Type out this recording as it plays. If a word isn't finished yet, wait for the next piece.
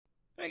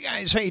Hey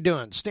guys, how you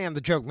doing? Stan the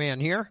Joke Man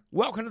here.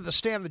 Welcome to the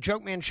Stan the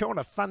Joke Man Show on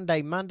a fun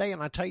day Monday.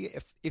 And I tell you,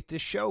 if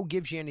this show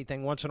gives you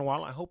anything once in a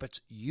while, I hope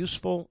it's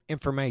useful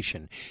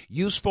information,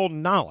 useful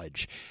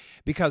knowledge.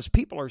 Because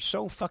people are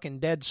so fucking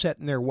dead set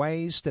in their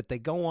ways that they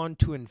go on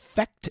to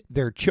infect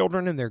their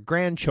children and their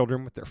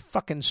grandchildren with their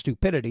fucking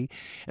stupidity.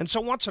 And so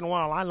once in a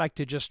while, I like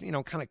to just,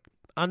 kind of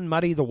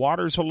unmuddy the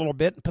waters a little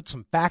bit and put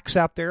some facts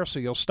out there so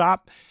you'll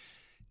stop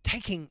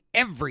taking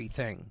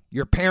everything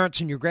your parents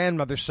and your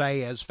grandmother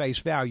say as face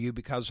value,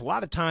 because a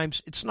lot of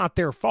times it's not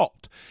their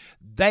fault.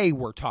 They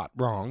were taught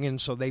wrong, and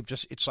so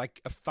it's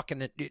like a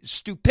fucking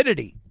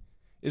stupidity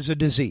is a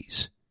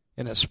disease,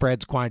 and it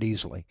spreads quite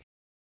easily.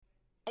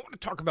 I want to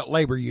talk about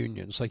labor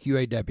unions like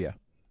UAW.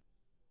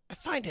 I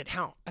find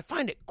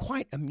it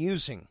quite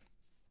amusing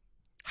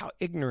how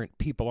ignorant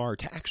people are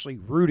to actually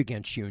root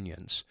against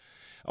unions.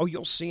 Oh,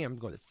 you'll see them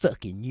go, the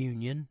fucking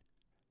union.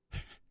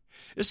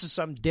 This is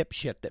some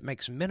dipshit that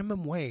makes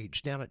minimum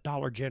wage down at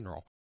Dollar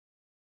General.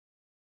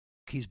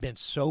 He's been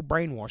so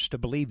brainwashed to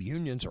believe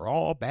unions are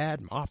all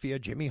bad, mafia,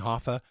 Jimmy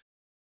Hoffa.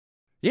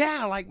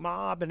 Yeah, like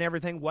mob and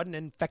everything wasn't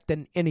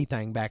infecting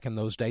anything back in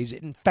those days.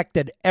 It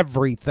infected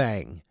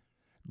everything.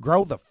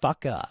 Grow the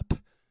fuck up.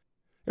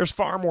 There's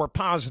far more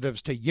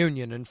positives to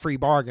union and free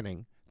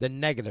bargaining than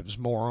negatives,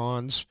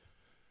 morons.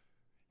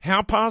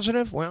 How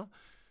positive? Well,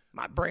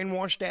 my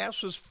brainwashed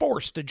ass was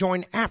forced to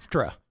join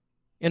AFTRA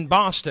in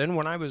Boston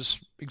when I was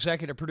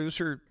executive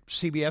producer,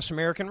 CBS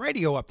American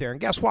Radio up there.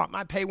 And guess what?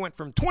 My pay went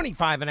from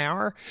 $25 an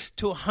hour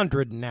to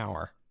 $100 an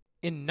hour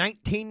in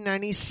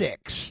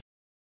 1996.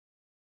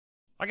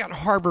 I got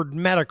Harvard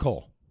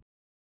Medical.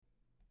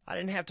 I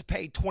didn't have to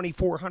pay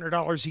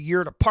 $2,400 a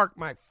year to park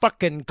my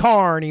fucking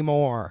car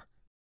anymore.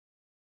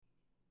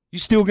 You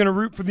still going to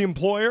root for the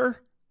employer?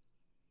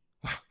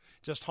 Well,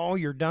 just haul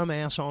your dumb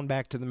ass on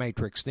back to the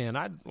Matrix then.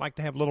 I'd like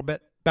to have a little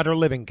bit better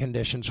living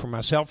conditions for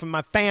myself and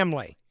my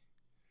family.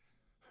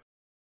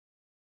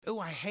 Oh,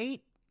 I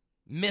hate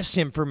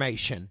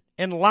misinformation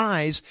and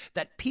lies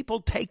that people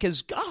take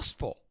as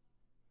gospel.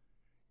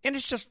 And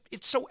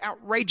it's so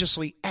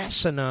outrageously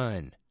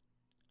asinine.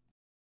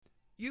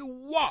 You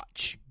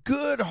watch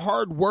good,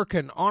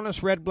 hard-working,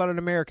 honest, red-blooded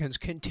Americans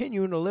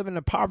continuing to live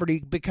in poverty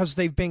because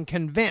they've been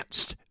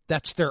convinced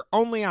that's their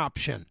only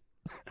option.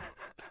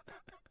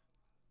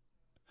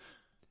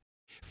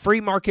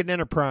 Free market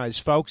enterprise,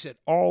 folks. It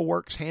all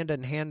works hand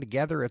in hand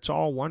together. It's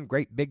all one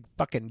great big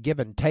fucking give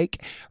and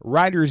take.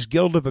 Writers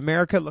Guild of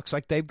America looks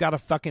like they've got a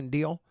fucking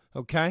deal,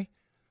 okay?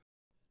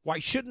 Why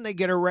shouldn't they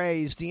get a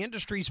raise? The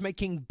industry's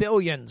making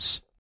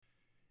billions.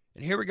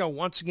 And here we go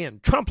once again.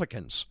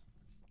 Trumplicans.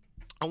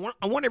 I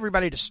want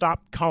everybody to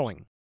stop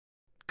calling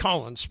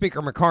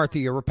Speaker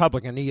McCarthy a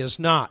Republican. He is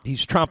not.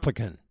 He's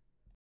Trumplican.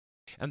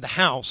 And the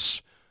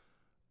House,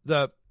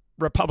 the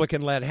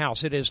Republican-led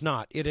House, it is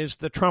not. It is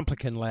the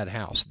Trumplican-led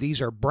House.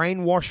 These are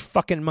brainwashed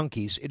fucking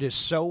monkeys. It is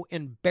so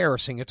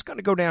embarrassing. It's going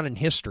to go down in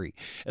history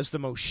as the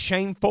most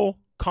shameful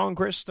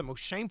Congress, the most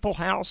shameful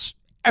House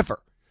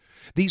ever.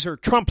 These are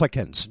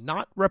Trumplicans,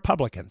 not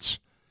Republicans,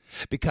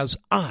 because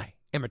I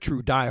am a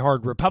true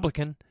diehard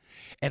Republican.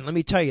 And let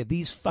me tell you,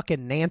 these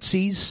fucking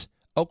Nancys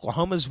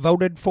Oklahoma's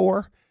voted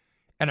for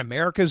and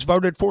America's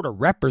voted for to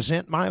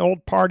represent my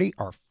old party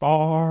are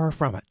far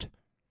from it.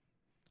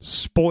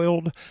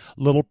 Spoiled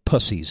little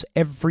pussies,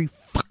 every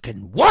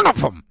fucking one of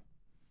them.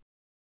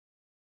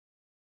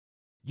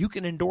 You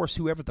can endorse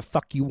whoever the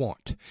fuck you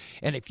want.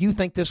 And if you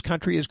think this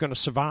country is going to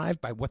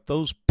survive by what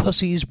those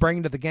pussies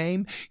bring to the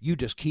game, you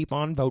just keep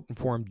on voting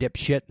for them,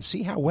 dipshit, and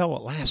see how well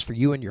it lasts for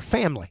you and your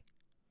family.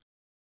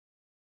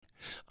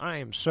 I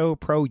am so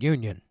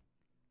pro-union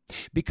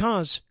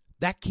because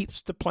that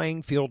keeps the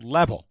playing field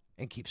level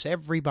and keeps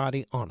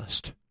everybody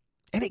honest.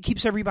 And it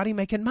keeps everybody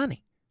making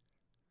money.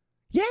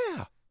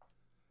 Yeah.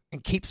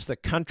 And keeps the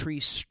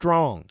country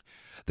strong.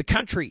 The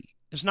country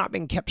has not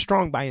been kept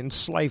strong by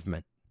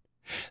enslavement.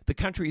 The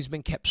country has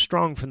been kept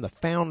strong from the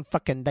found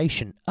fucking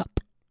nation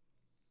up.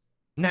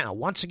 Now,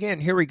 once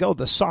again, here we go.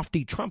 The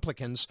softy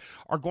Trumplicans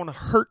are going to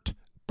hurt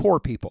poor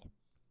people.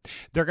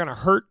 They're going to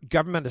hurt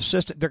government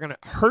assistance. They're going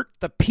to hurt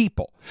the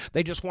people.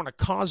 They just want to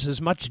cause as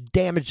much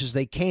damage as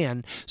they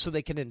can so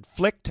they can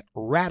inflict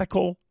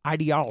radical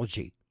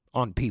ideology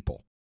on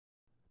people.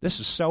 This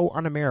is so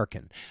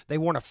un-American. They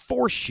want to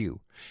force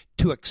you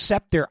to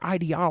accept their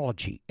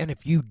ideology. And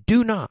if you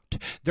do not,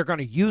 they're going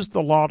to use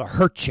the law to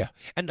hurt you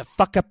and to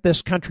fuck up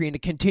this country and to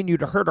continue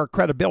to hurt our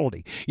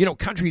credibility. You know,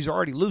 countries are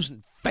already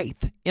losing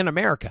faith in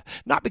America,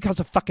 not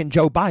because of fucking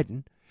Joe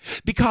Biden,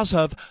 because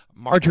of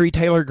Marjorie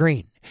Taylor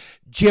Greene,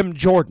 Jim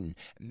Jordan,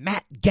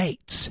 Matt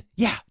Gaetz,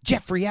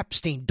 Jeffrey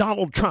Epstein,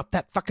 Donald Trump,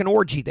 that fucking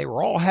orgy they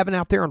were all having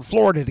out there in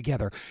Florida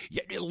together,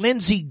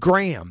 Lindsey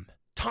Graham,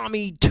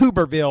 Tommy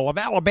Tuberville of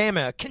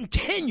Alabama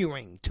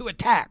continuing to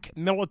attack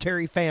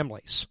military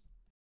families.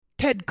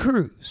 Ted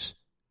Cruz,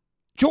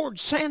 George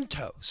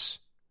Santos,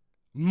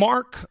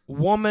 Mark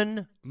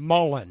Woman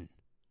Mullen.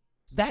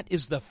 That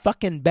is the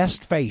fucking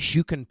best face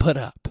you can put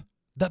up.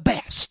 The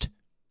best.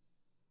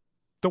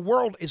 The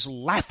world is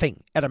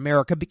laughing at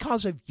America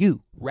because of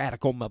you,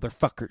 radical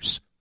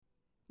motherfuckers.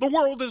 The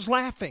world is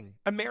laughing.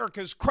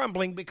 America's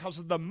crumbling because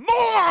of the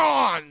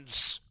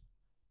morons.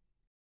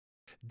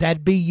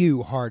 That'd be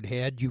you,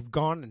 hardhead. You've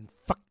gone and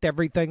fucked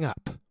everything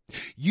up.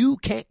 You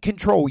can't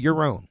control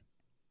your own.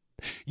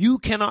 You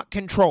cannot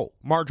control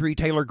Marjorie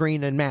Taylor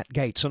Greene and Matt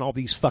Gaetz and all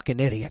these fucking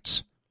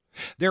idiots.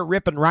 They're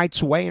ripping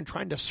rights away and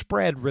trying to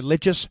spread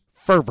religious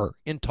fervor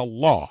into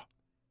law.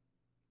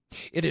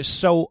 It is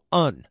so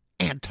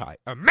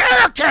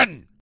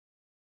anti-American.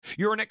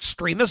 You're an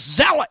extremist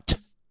zealot.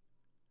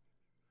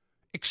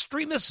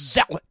 Extremist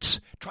zealots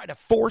try to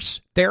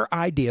force their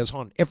ideas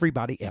on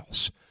everybody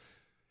else.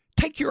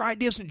 Take your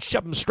ideas and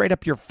shove them straight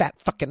up your fat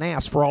fucking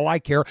ass for all I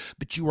care,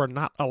 but you are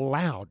not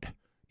allowed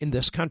in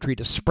this country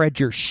to spread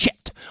your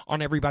shit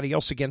on everybody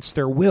else against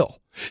their will.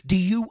 Do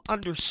you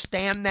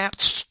understand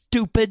that,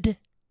 stupid?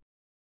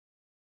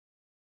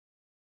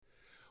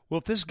 Well,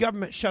 if this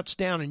government shuts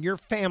down and your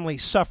family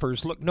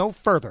suffers, look no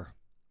further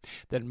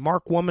than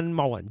Mark Woman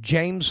Mullen,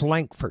 James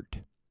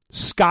Lankford,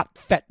 Scott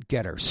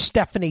Fettgetter,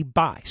 Stephanie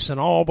Bice, and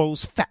all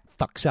those fat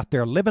fucks out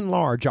there living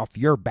large off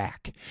your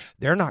back.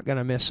 They're not going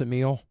to miss a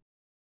meal.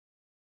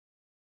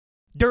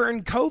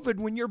 During COVID,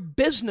 when your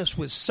business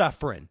was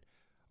suffering,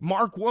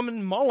 Mark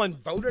Woman Mullen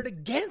voted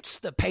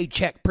against the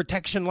Paycheck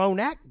Protection Loan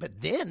Act,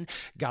 but then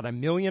got $1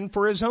 million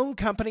for his own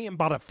company and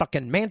bought a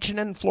fucking mansion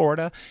in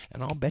Florida,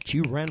 and I'll bet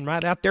you ran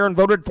right out there and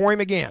voted for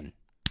him again.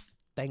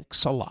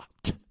 Thanks a lot.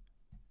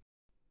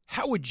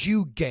 How would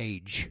you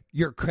gauge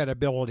your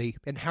credibility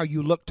and how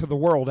you look to the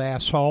world,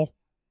 asshole?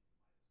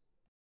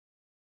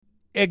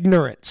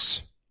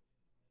 Ignorance.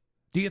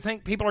 Do you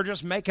think people are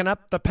just making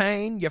up the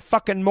pain, you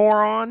fucking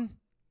moron?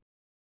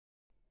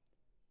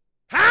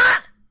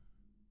 Huh?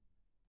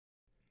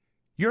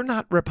 You're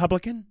not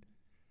Republican.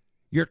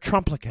 You're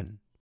Trumplican.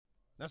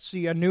 That's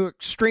the new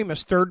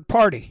extremist third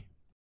party.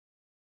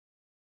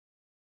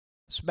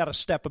 It's about a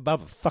step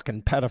above a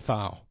fucking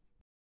pedophile.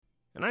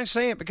 And I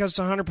say it because it's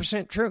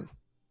 100% true.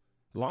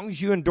 As long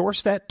as you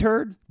endorse that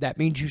turd, that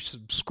means you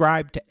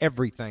subscribe to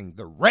everything.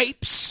 The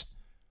rapes,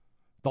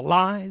 the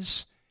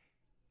lies,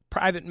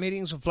 private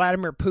meetings with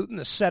Vladimir Putin,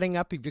 the setting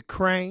up of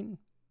Ukraine,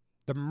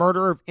 the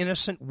murder of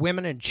innocent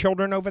women and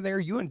children over there.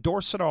 You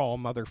endorse it all,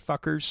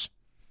 motherfuckers.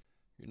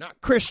 You're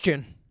not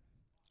Christian.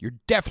 You're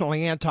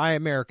definitely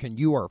anti-American.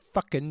 You are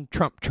fucking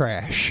Trump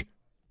trash.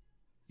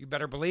 You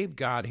better believe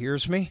God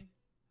hears me.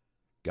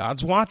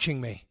 God's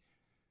watching me.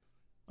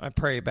 I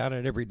pray about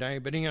it every day,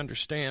 but he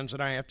understands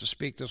that I have to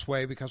speak this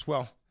way because,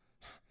 well,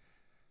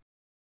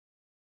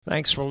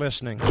 thanks for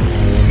listening. Yep,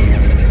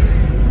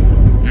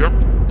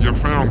 you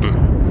found it.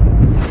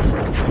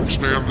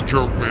 Stan the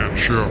Joke Man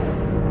Show.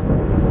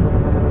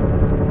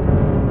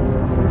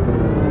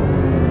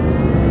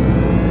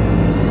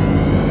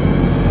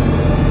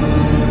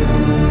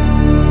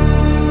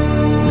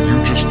 Will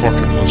you just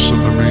fucking listen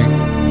to me?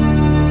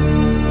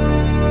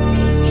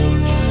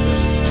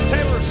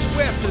 Taylor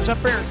Swift is up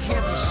there in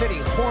Kansas City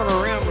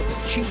whoring around with the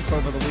chief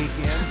over the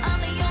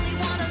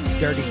weekend.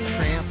 Dirty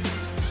tramp.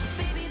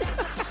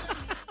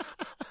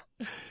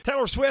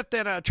 Taylor Swift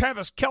and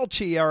Travis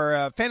Kelce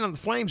are fan of the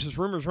Flames as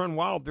rumors run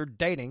wild. They're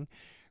dating.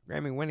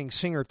 Grammy-winning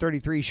singer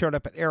 33 showed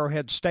up at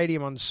Arrowhead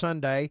Stadium on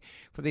Sunday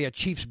for the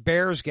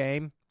Chiefs-Bears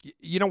game.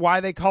 You know why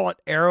they call it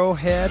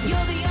Arrowhead?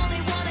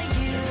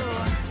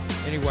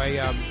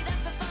 Anyway,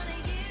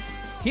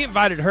 he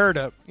invited her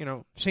to,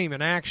 see him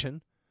in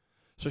action.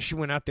 So she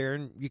went out there,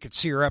 and you could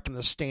see her up in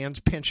the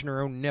stands, pinching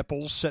her own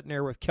nipples, sitting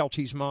there with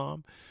Kelce's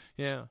mom.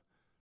 Yeah.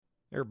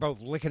 They were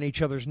both licking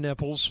each other's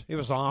nipples. It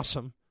was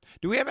awesome.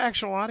 Do we have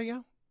actual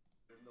audio?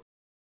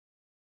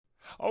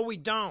 Oh, we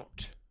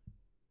don't.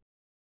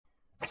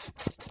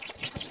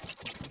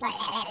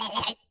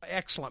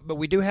 Excellent. But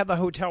we do have the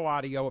hotel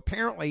audio.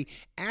 Apparently,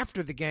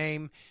 after the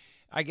game,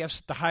 I guess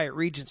at the Hyatt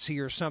Regency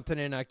or something,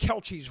 in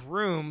Kelce's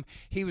room,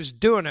 he was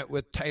doing it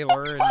with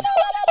Taylor. And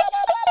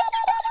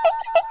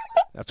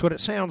that's what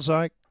it sounds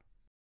like.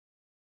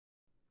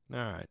 All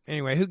right.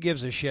 Anyway, who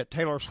gives a shit?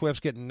 Taylor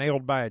Swift's getting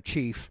nailed by a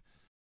chief.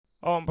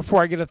 Oh, and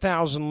before I get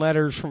 1,000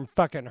 letters from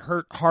fucking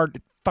hurt,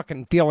 hard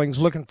fucking feelings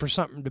looking for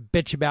something to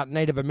bitch about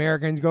Native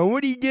Americans going,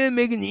 what are you doing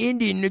making the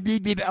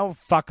Indian? Oh,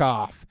 fuck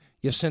off,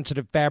 you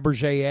sensitive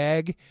Fabergé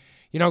egg.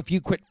 If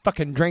you quit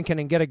fucking drinking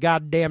and get a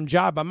goddamn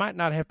job, I might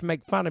not have to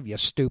make fun of you,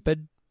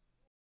 stupid.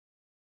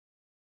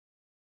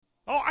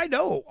 Oh, I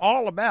know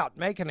all about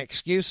making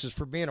excuses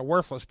for being a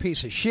worthless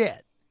piece of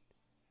shit.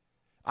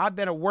 I've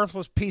been a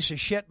worthless piece of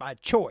shit by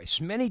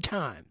choice many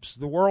times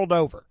the world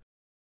over.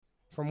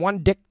 From one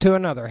dick to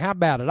another. How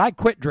about it? I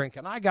quit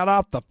drinking. I got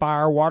off the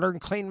firewater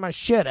and cleaned my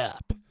shit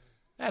up.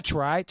 That's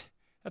right.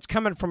 That's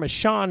coming from a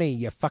Shawnee,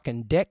 you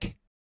fucking dick.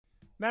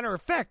 Matter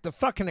of fact, the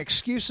fucking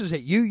excuses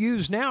that you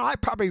use now, I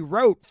probably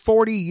wrote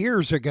 40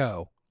 years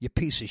ago, you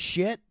piece of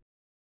shit.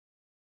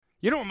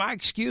 You know what my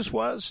excuse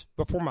was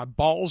before my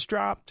balls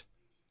dropped?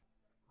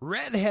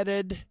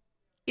 Redheaded,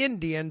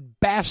 Indian,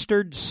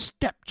 bastard,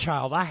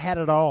 stepchild. I had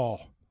it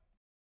all.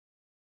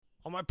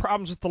 All my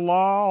problems with the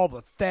law, all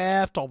the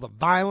theft, all the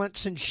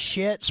violence and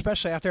shit,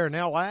 especially out there in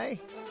L.A.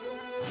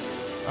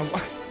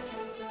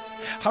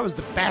 I was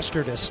the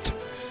bastardest.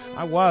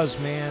 I was,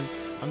 man.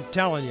 I'm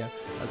telling you,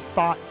 I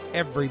fought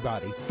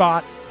everybody,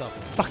 fought the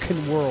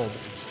fucking world.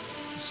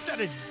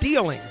 Instead of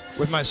dealing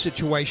with my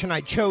situation,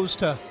 I chose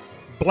to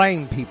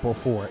blame people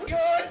for it. You're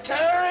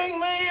tearing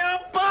me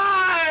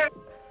apart!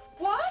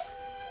 What?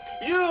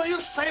 You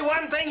say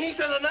one thing, he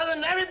says another,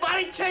 and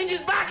everybody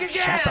changes back again!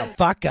 Shut the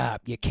fuck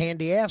up, you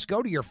candy ass.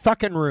 Go to your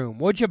fucking room,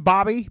 would you,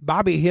 Bobby?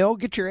 Bobby Hill,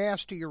 get your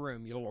ass to your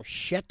room, you little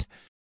shit.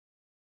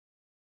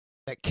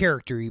 That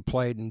character he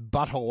played in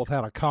Butthole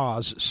Without a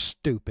Cause is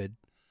stupid.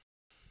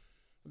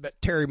 I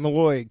bet Terry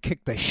Malloy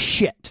kicked the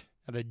shit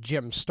out of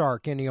Jim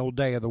Stark any old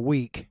day of the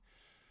week.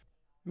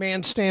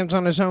 Man stands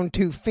on his own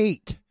 2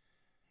 feet.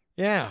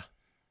 Yeah.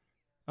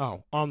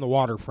 Oh, on the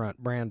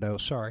waterfront, Brando,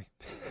 sorry.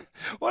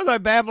 What was I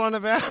babbling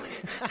about?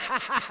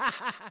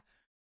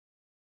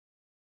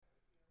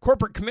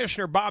 Corporate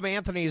Commissioner Bob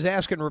Anthony is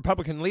asking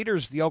Republican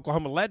leaders of the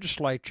Oklahoma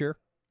legislature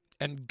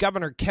and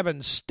Governor Kevin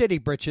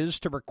Stittybritches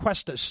to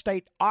request a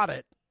state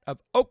audit of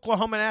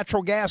Oklahoma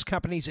Natural Gas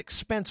Company's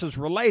expenses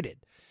related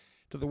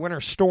to the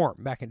winter storm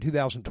back in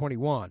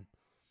 2021.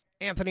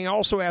 Anthony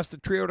also asked the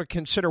trio to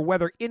consider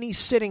whether any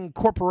sitting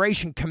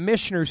corporation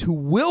commissioners who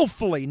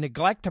willfully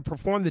neglect to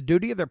perform the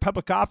duty of their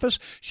public office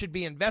should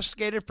be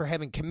investigated for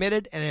having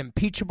committed an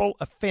impeachable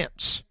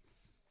offense.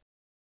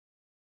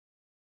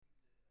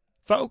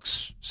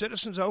 Folks,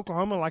 citizens of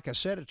Oklahoma, like I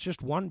said, it's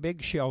just one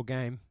big shell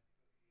game.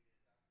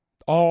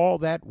 All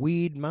that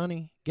weed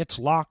money gets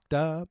locked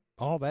up,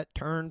 all that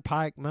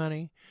turnpike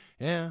money,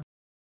 yeah.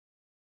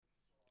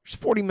 There's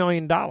 $40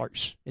 million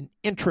in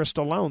interest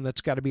alone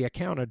that's got to be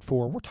accounted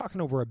for. We're talking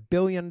over $1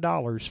 billion,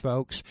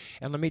 folks.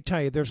 And let me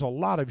tell you, there's a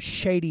lot of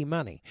shady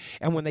money.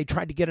 And when they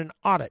tried to get an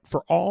audit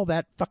for all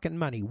that fucking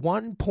money,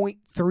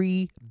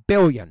 $1.3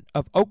 billion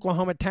of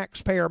Oklahoma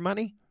taxpayer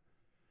money,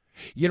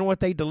 you know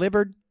what they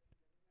delivered?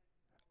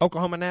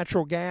 Oklahoma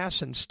Natural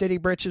Gas and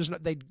Stittybritches,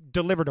 they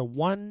delivered a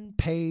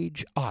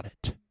 1-page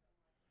audit.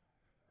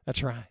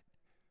 That's right.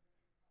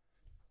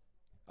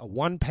 A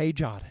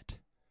 1-page audit.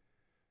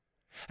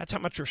 That's how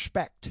much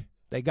respect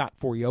they got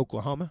for you,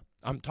 Oklahoma.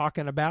 I'm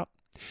talking about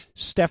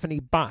Stephanie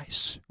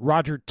Bice,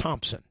 Roger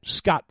Thompson,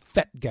 Scott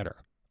Fettgetter,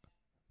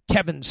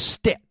 Kevin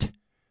Stitt,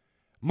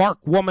 Mark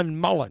Woman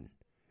Mullen,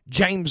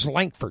 James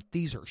Langford.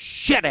 These are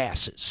shit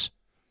asses.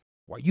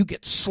 While you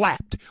get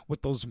slapped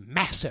with those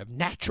massive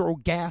natural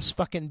gas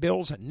fucking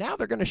bills, and now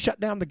they're going to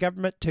shut down the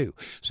government too,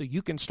 so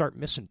you can start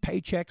missing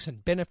paychecks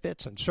and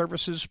benefits and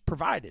services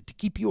provided to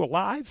keep you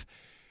alive.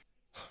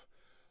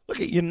 Look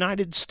at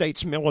United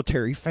States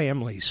military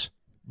families,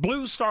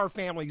 Blue Star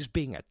families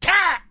being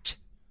attacked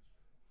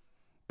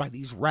by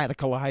these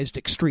radicalized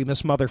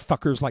extremist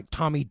motherfuckers like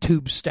Tommy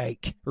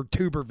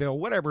Tuberville,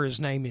 whatever his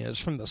name is,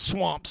 from the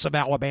swamps of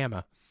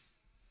Alabama.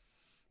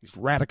 These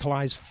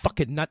radicalized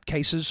fucking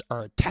nutcases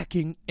are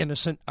attacking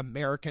innocent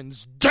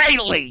Americans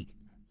daily.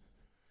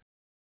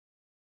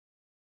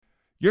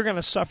 You're going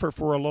to suffer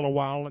for a little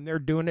while, and they're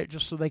doing it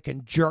just so they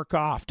can jerk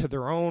off to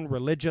their own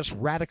religious,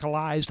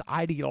 radicalized,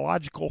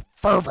 ideological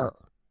fervor.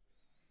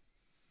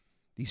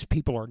 These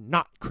people are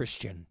not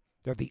Christian.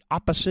 They're the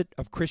opposite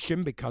of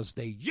Christian because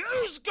they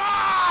use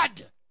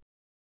God.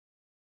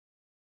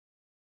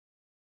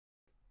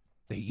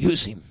 They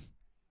use him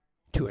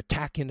to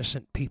attack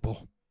innocent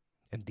people.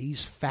 And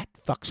these fat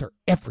fucks are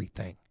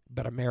everything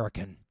but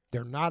American.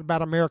 They're not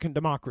about American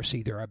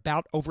democracy. They're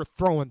about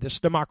overthrowing this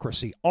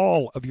democracy.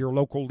 All of your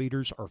local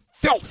leaders are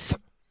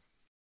filth.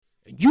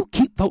 And you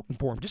keep voting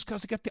for them just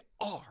because they got the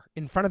R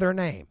in front of their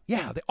name.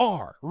 Yeah, the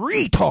R.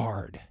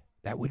 Retard.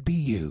 That would be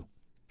you.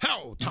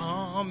 Oh,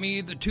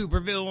 Tommy the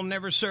Tuberville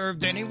never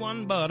served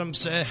anyone but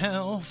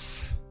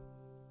himself.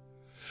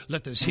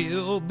 Let those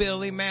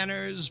hillbilly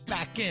manners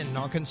back in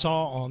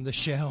Arkansas on the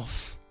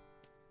shelf.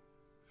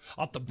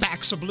 Off the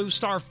backs of Blue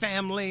Star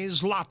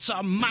families, lots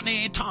of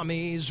money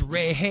Tommy's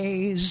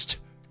raised.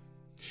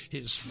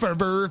 His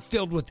fervor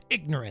filled with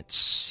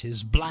ignorance,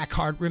 his black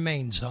heart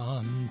remains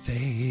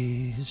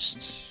unfazed.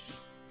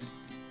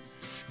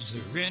 Is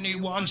there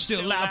anyone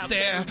still out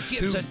there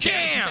who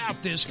cares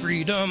about this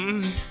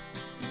freedom?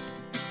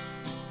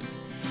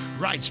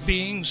 Rights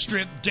being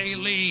stripped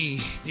daily,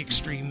 the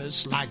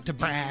extremists like to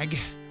brag.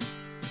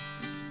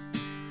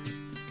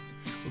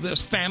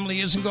 This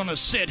family isn't gonna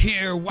sit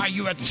here while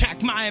you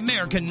attack my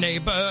American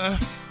neighbor.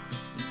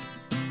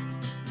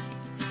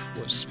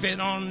 We'll spit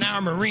on our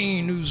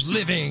Marine who's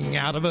living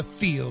out of a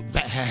field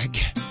bag.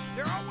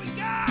 They're all we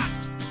got.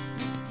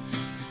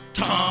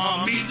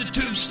 Tommy the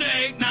Tube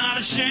Steak, not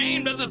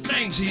ashamed of the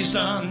things he's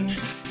done.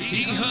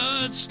 He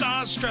hood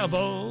starts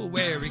trouble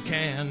where he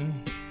can.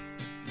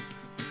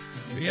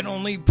 It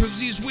only proves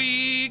he's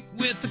weak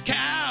with the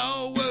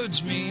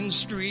coward's mean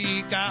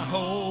streak. I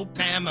hope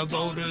Bama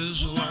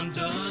voters will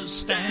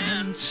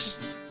understand.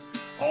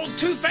 Old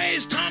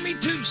two-faced Tommy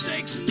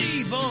Tubesteak's an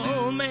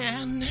evil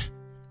man.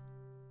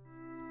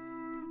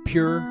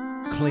 Pure,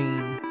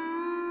 clean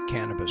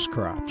cannabis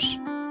crops.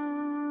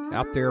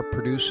 Out there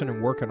producing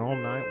and working all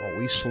night while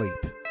we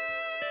sleep.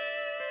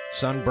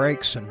 Sun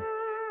breaks and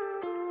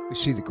we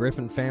see the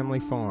Griffin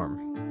family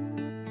farm.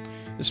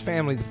 This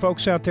family, the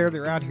folks out there,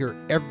 they're out here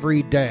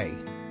every day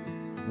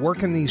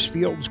working these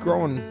fields,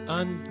 growing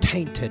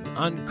untainted,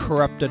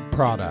 uncorrupted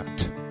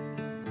product.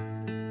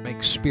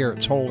 Make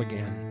spirits whole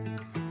again.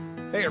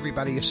 Hey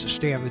everybody, it's the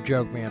Stan the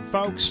Joke Man.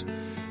 Folks,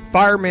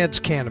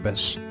 Firemeds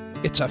Cannabis.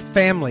 It's a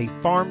family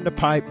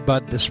farm-to-pipe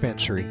bud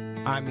dispensary.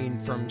 I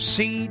mean, from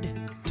seed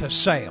to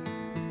sale.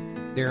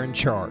 They're in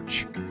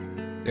charge.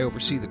 They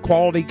oversee the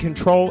quality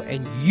control,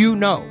 and you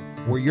know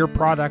where your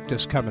product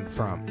is coming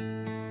from.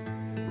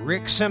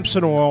 Rick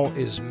Simpson oil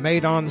is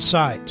made on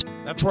site.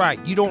 That's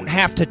right, you don't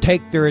have to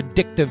take their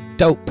addictive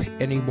dope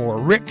anymore.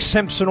 Rick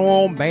Simpson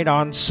oil made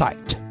on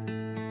site.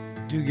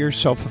 Do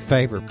yourself a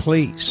favor,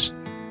 please.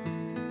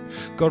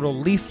 Go to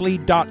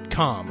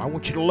leafly.com. I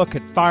want you to look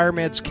at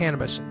Firemeds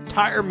Cannabis'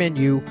 entire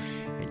menu,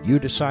 and you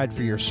decide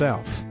for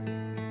yourself.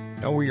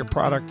 Know where your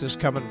product is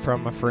coming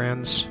from, my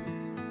friends.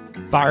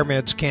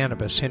 Firemeds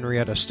Cannabis,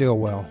 Henrietta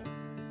Stillwell.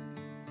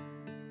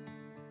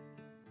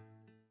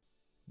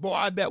 Boy,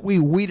 I bet we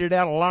weeded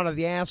out a lot of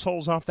the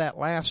assholes off that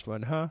last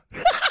one, huh?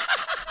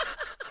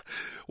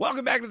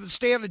 Welcome back to the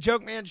Stan the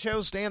Joke Man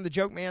show. Stan the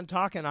Joke Man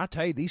talking. I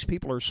tell you, these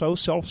people are so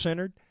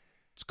self-centered.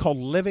 It's called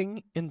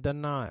living in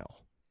denial.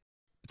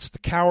 It's the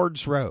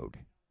coward's road.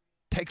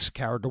 It takes a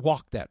coward to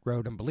walk that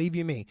road. And believe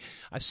you me,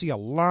 I see a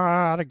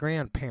lot of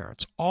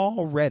grandparents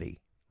already,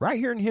 right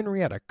here in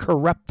Henrietta,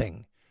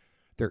 corrupting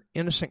their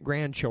innocent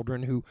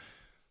grandchildren who,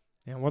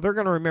 and well, they're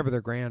going to remember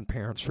their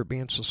grandparents for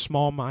being so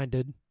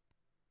small-minded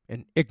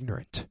and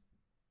ignorant.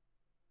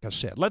 Like I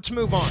said, let's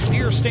move on.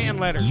 Dear Stan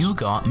letters. You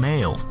got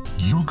mail.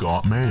 You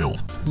got mail.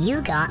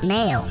 You got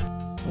mail.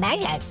 I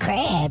got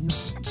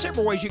crabs.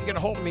 Several ways you can get a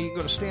hold of me. You can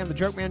go to Stan the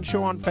Joke Man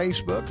Show on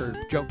Facebook or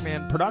Joke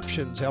Man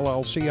Productions,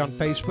 LLC on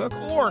Facebook,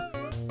 or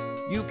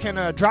you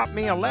can drop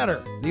me a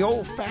letter the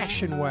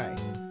old-fashioned way.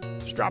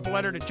 Just drop a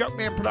letter to Joke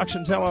Man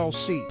Productions,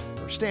 LLC,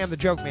 or Stan the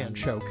Joke Man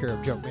Show, care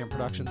of Joke Man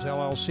Productions,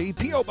 LLC,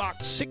 P.O.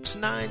 Box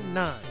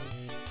 699,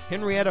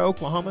 Henrietta,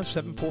 Oklahoma,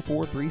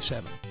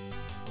 74437.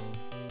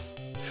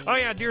 Oh,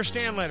 yeah, Dear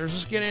Stan letters.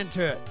 Let's get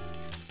into it.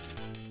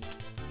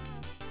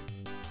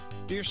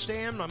 Dear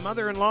Stan, my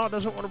mother-in-law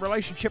doesn't want a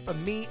relationship with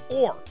me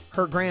or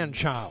her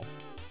grandchild.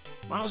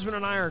 My husband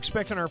and I are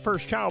expecting our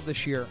first child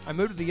this year. I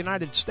moved to the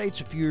United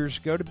States a few years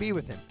ago to be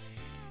with him.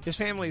 His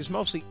family is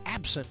mostly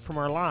absent from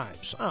our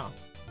lives. Oh,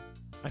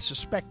 I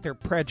suspect they're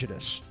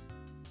prejudiced.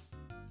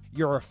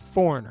 You're a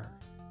foreigner.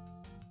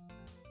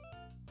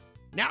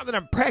 Now that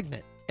I'm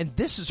pregnant, and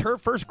this is her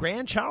first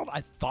grandchild,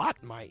 I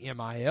thought my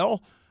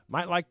MIL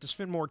might like to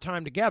spend more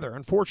time together.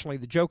 Unfortunately,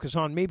 the joke is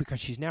on me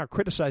because she's now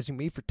criticizing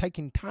me for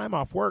taking time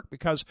off work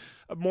because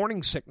of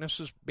morning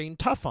sickness is being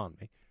tough on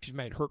me. She's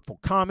made hurtful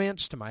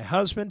comments to my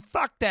husband.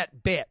 Fuck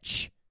that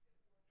bitch.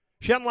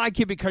 She doesn't like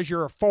you because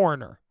you're a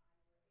foreigner.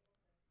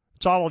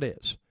 That's all it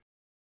is.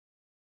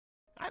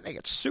 I think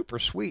it's super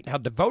sweet how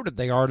devoted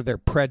they are to their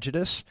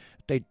prejudice.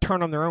 They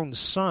turn on their own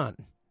son.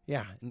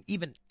 Yeah, and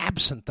even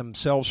absent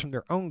themselves from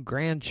their own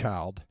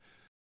grandchild.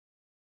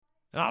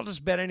 And I'll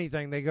just bet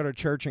anything they go to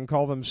church and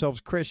call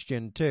themselves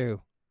Christian,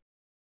 too.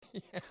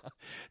 Yeah,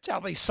 it's how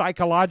they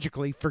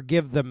psychologically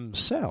forgive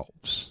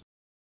themselves.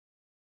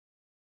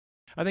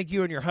 I think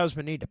you and your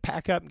husband need to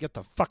pack up and get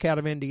the fuck out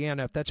of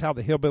Indiana if that's how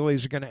the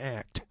hillbillies are going to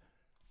act.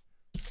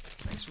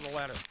 Thanks for the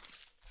letter.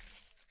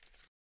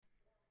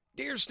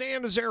 Dear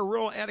Stan, is there a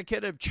real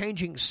etiquette of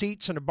changing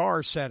seats in a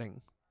bar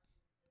setting?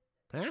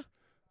 Huh?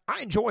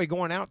 I enjoy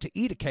going out to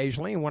eat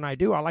occasionally, and when I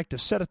do, I like to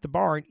sit at the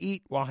bar and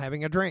eat while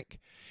having a drink.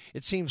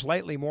 It seems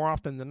lately, more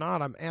often than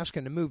not, I'm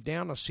asking to move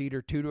down a seat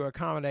or two to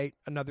accommodate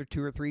another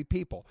 2 or 3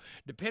 people.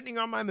 Depending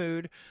on my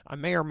mood, I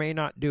may or may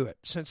not do it.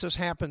 Since this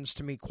happens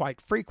to me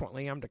quite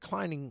frequently, I'm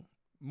declining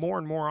more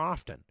and more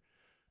often.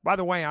 By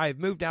the way, I have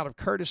moved out of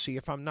courtesy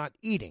if I'm not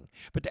eating,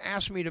 but to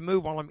ask me to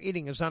move while I'm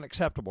eating is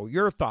unacceptable.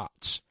 Your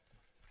thoughts?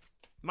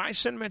 My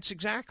sentiments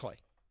exactly.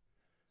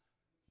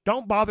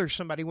 Don't bother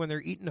somebody when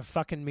they're eating a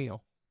fucking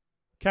meal.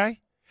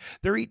 Okay?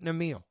 They're eating a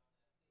meal.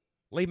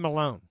 Leave them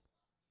alone.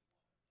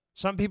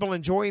 Some people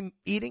enjoy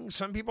eating.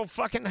 Some people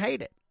fucking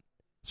hate it.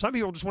 Some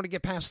people just want to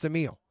get past the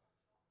meal.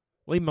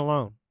 Leave them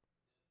alone.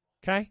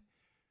 Okay?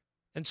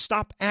 And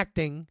stop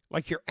acting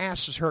like your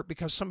ass is hurt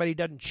because somebody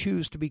doesn't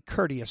choose to be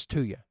courteous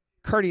to you.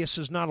 Courteous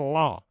is not a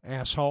law,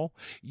 asshole.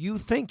 You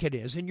think it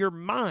is. In your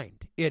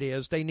mind, it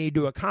is. They need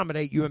to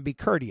accommodate you and be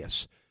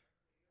courteous.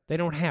 They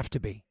don't have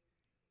to be.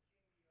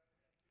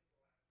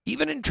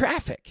 Even in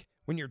traffic,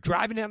 when you're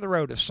driving down the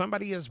road, if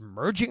somebody is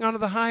merging onto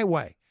the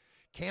highway,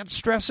 can't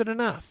stress it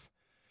enough.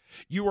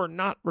 You are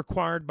not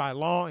required by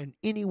law in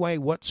any way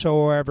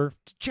whatsoever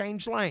to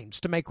change lanes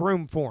to make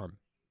room for them.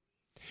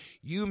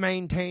 You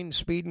maintain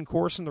speed and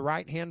course in the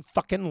right-hand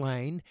fucking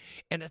lane,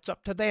 and it's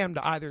up to them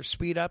to either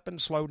speed up and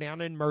slow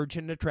down and merge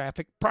into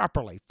traffic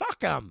properly.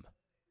 Fuck them.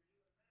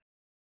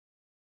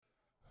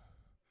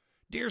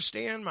 Dear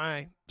Stan,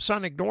 my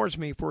son ignores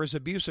me for his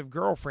abusive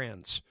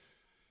girlfriends.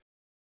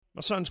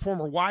 My son's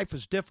former wife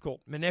was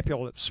difficult,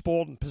 manipulative,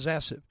 spoiled, and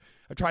possessive.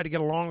 I tried to get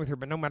along with her,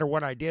 but no matter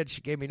what I did,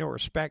 she gave me no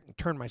respect and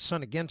turned my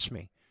son against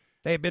me.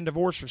 They had been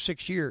divorced for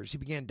 6 years. He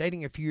began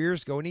dating a few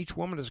years ago, and each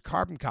woman is a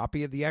carbon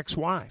copy of the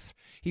ex-wife.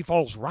 He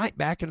falls right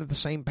back into the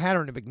same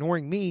pattern of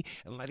ignoring me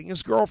and letting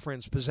his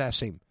girlfriends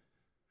possess him.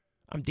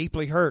 I'm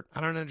deeply hurt.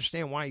 I don't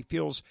understand why he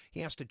feels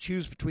he has to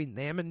choose between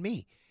them and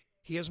me.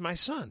 He is my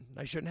son.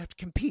 I shouldn't have to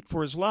compete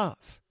for his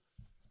love.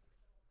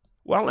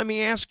 Well, let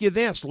me ask you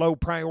this, low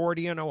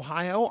priority in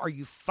Ohio. Are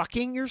you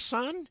fucking your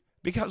son?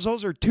 Because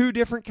those are two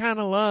different kind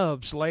of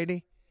loves,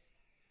 lady.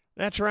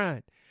 That's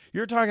right.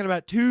 You're talking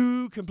about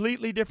two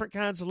completely different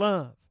kinds of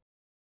love.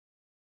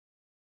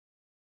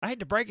 I hate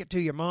to break it to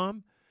you,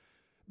 Mom,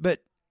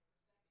 but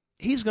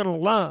he's going to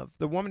love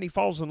the woman he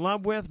falls in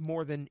love with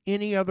more than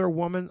any other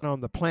woman on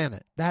the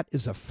planet. That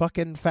is a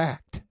fucking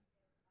fact.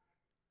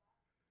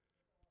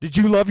 Did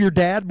you love your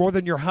dad more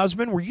than your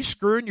husband? Were you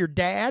screwing your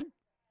dad?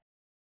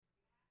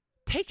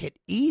 Take it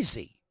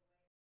easy.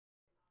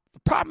 The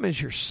problem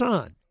is your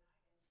son.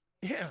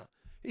 Yeah,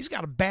 he's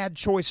got a bad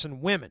choice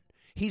in women.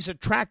 He's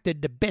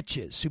attracted to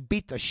bitches who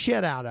beat the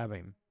shit out of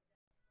him.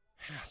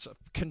 It's a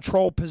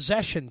control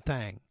possession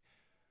thing.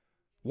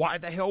 Why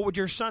the hell would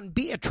your son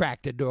be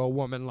attracted to a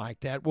woman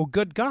like that? Well,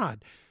 good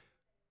God.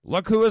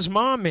 Look who his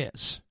mom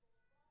is.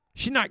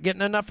 She's not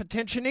getting enough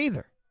attention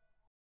either.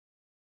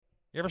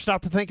 You ever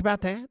stop to think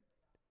about that?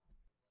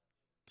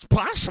 It's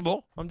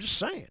possible. I'm just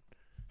saying.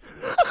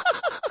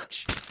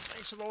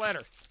 Thanks for the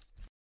letter.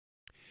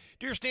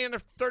 Dear Stan,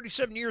 after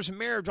 37 years of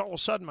marriage, all of a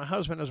sudden my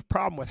husband has a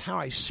problem with how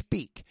I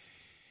speak.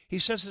 He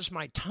says it's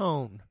my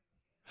tone.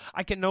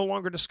 I can no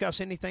longer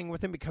discuss anything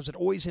with him because it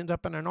always ends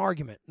up in an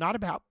argument. Not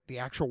about the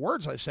actual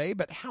words I say,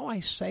 but how I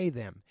say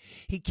them.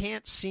 He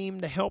can't seem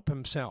to help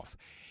himself.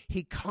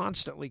 He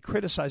constantly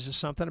criticizes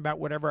something about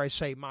whatever I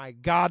say. My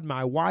God,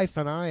 my wife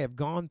and I have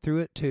gone through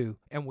it too,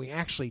 and we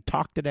actually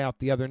talked it out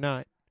the other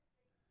night.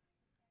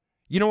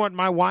 You know what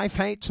my wife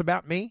hates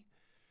about me?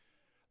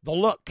 The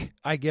look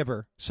I give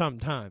her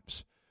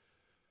sometimes.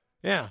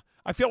 Yeah,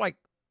 I feel like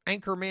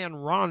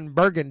Anchorman Ron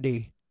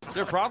Burgundy. Is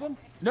there a problem?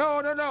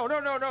 No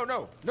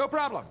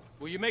problem.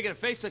 Well, you're making a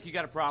face like you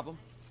got a problem.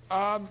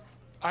 I'm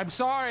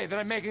sorry that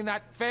I'm making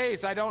that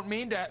face. I don't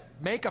mean to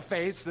make a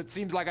face that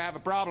seems like I have a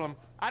problem.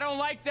 I don't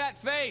like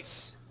that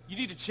face. You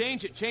need to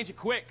change it. Change it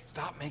quick.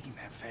 Stop making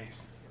that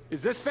face.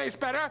 Is this face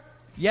better?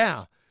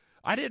 Yeah,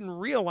 I didn't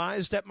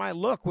realize that my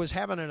look was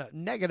having a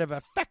negative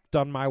effect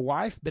on my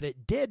wife, but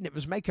it did, and it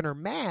was making her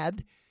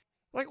mad.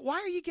 Like,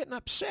 why are you getting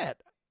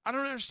upset? I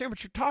don't understand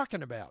what you're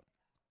talking about.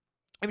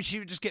 I mean, she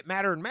would just get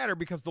madder and madder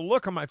because the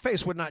look on my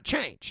face would not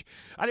change.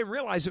 I didn't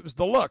realize it was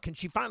the look, and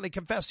she finally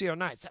confessed the other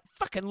night. It's that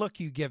fucking look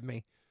you give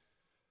me.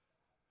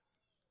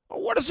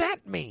 Well, what does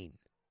that mean?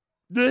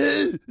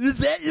 Does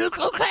that look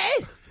okay?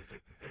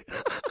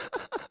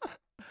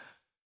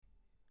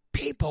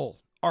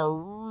 People are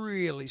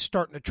really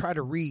starting to try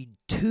to read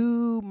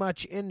too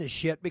much into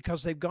shit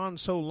because they've gone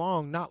so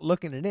long not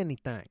looking at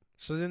anything.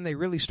 So then they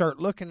really start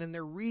looking and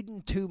they're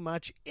reading too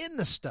much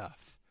into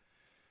stuff.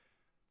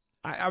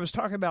 I was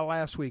talking about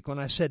last week when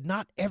I said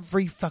not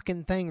every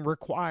fucking thing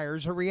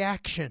requires a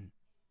reaction.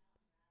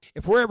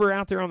 If we're ever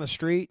out there on the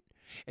street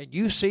and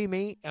you see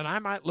me and I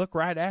might look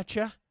right at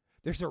you,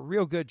 there's a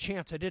real good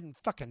chance I didn't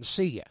fucking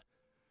see you.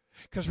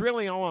 Because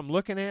really all I'm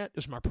looking at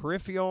is my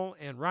peripheral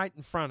and right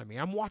in front of me.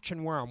 I'm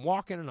watching where I'm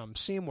walking and I'm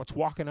seeing what's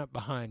walking up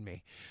behind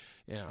me.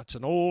 You know, it's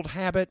an old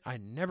habit I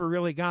never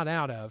really got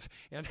out of.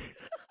 And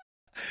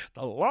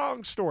the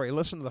long story,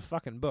 listen to the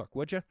fucking book,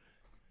 would you?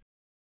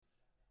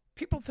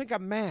 People think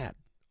I'm mad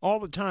all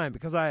the time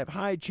because I have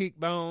high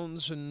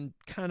cheekbones and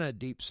kind of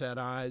deep-set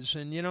eyes.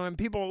 And, you know, and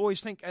people always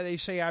think, they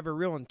say I have a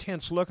real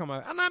intense look on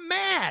my... I'm not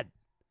mad.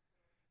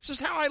 This is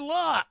how I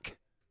look.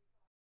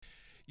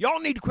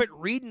 Y'all need to quit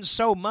reading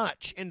so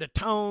much into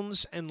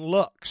tones and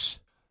looks.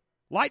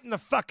 Lighten the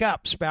fuck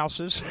up,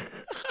 spouses.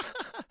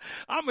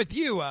 I'm with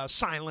you,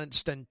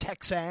 silenced and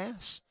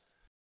Texas.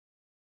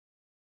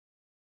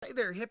 Hey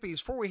there, hippies.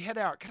 Before we head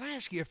out, can I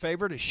ask you a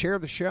favor to share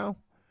the show?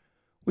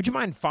 Would you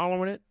mind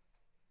following it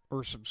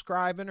or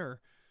subscribing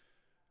or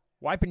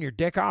wiping your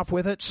dick off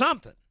with it?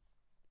 Something.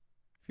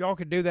 If y'all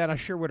could do that, I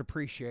sure would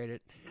appreciate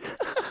it.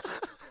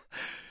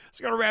 Let's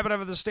go to wrap it up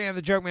with the Stan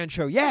the Joke Man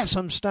Show. Yes,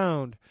 I'm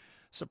stoned.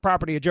 It's the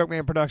property of Joke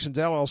Man Productions,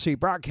 LLC,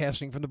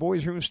 broadcasting from the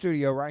Boys Room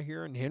Studio right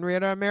here in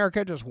Henrietta,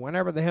 America, just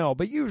whenever the hell,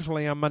 but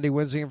usually on Monday,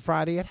 Wednesday, and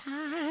Friday at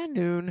high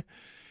noon.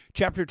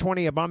 Chapter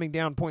 20 of Bombing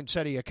Down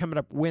Poinsettia coming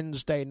up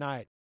Wednesday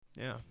night.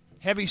 Yeah,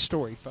 heavy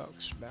story,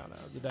 folks, about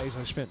the days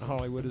I spent in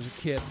Hollywood as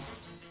a kid.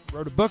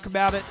 Wrote a book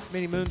about it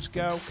many moons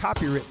ago,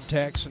 copywritten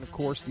text, and, of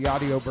course, the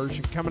audio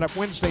version coming up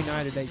Wednesday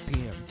night at 8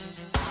 p.m.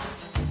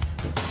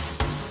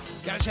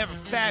 Guys, have a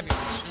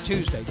fabulous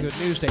Tuesday. Good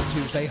News Day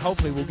Tuesday.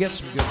 Hopefully we'll get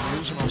some good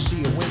news, and I'll see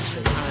you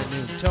Wednesday, high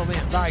noon. Until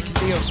then, bye.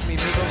 Adios, mi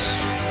amigos.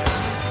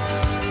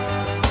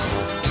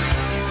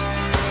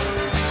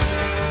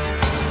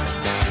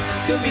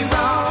 Could be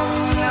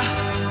wrong.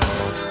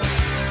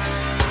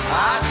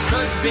 I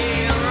could be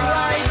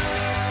right.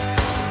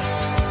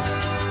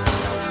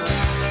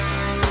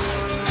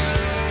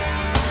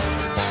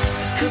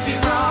 Could be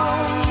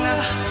wrong.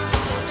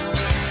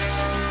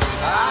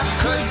 I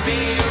could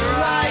be